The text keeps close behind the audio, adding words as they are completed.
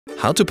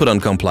How to put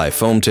on comply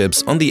foam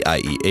tips on the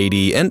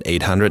IE80 and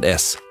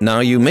 800S.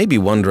 Now you may be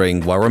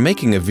wondering why we're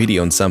making a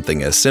video on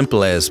something as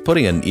simple as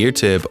putting an ear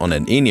tip on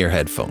an in-ear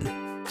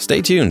headphone.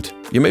 Stay tuned,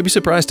 you may be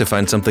surprised to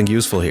find something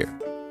useful here.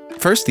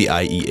 First, the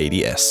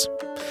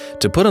IE80S.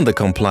 To put on the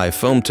comply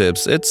foam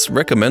tips, it's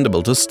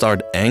recommendable to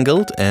start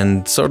angled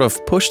and sort of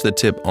push the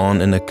tip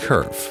on in a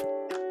curve.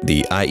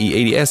 The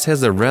IE80S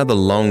has a rather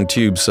long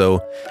tube,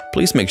 so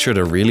please make sure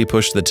to really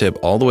push the tip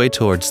all the way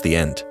towards the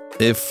end.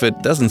 If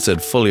it doesn't sit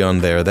fully on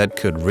there, that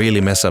could really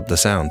mess up the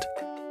sound.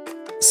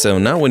 So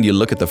now when you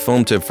look at the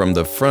foam tip from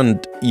the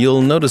front,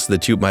 you'll notice the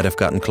tube might have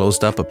gotten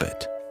closed up a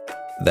bit.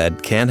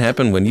 That can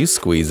happen when you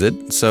squeeze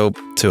it, so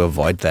to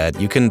avoid that,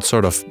 you can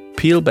sort of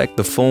peel back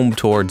the foam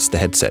towards the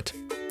headset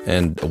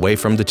and away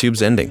from the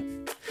tube's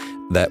ending.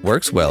 That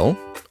works well,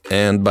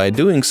 and by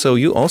doing so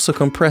you also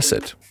compress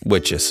it,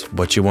 which is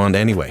what you want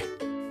anyway.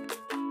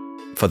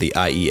 For the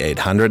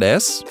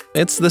IE800S,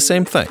 it's the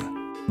same thing.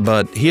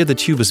 But here the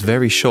tube is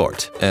very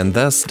short and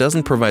thus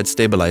doesn't provide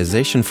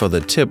stabilization for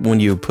the tip when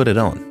you put it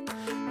on.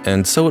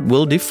 And so it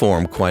will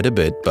deform quite a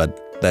bit,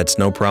 but that's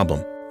no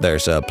problem.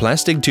 There's a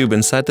plastic tube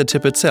inside the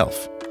tip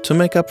itself to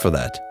make up for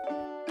that.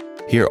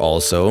 Here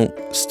also,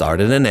 start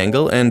at an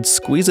angle and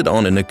squeeze it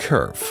on in a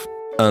curve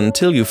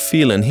until you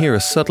feel and hear a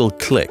subtle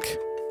click.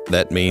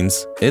 That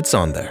means it's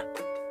on there.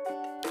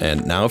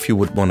 And now if you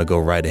would want to go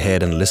right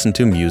ahead and listen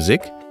to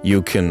music,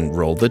 you can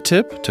roll the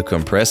tip to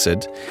compress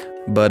it.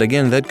 But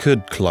again, that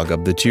could clog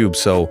up the tube,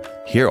 so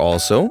here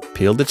also,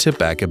 peel the tip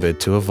back a bit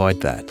to avoid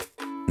that.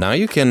 Now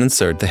you can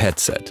insert the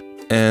headset,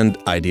 and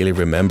ideally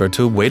remember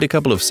to wait a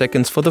couple of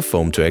seconds for the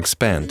foam to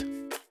expand.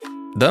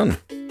 Done!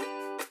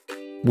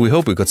 We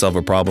hope we could solve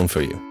a problem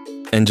for you.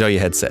 Enjoy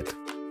your headset.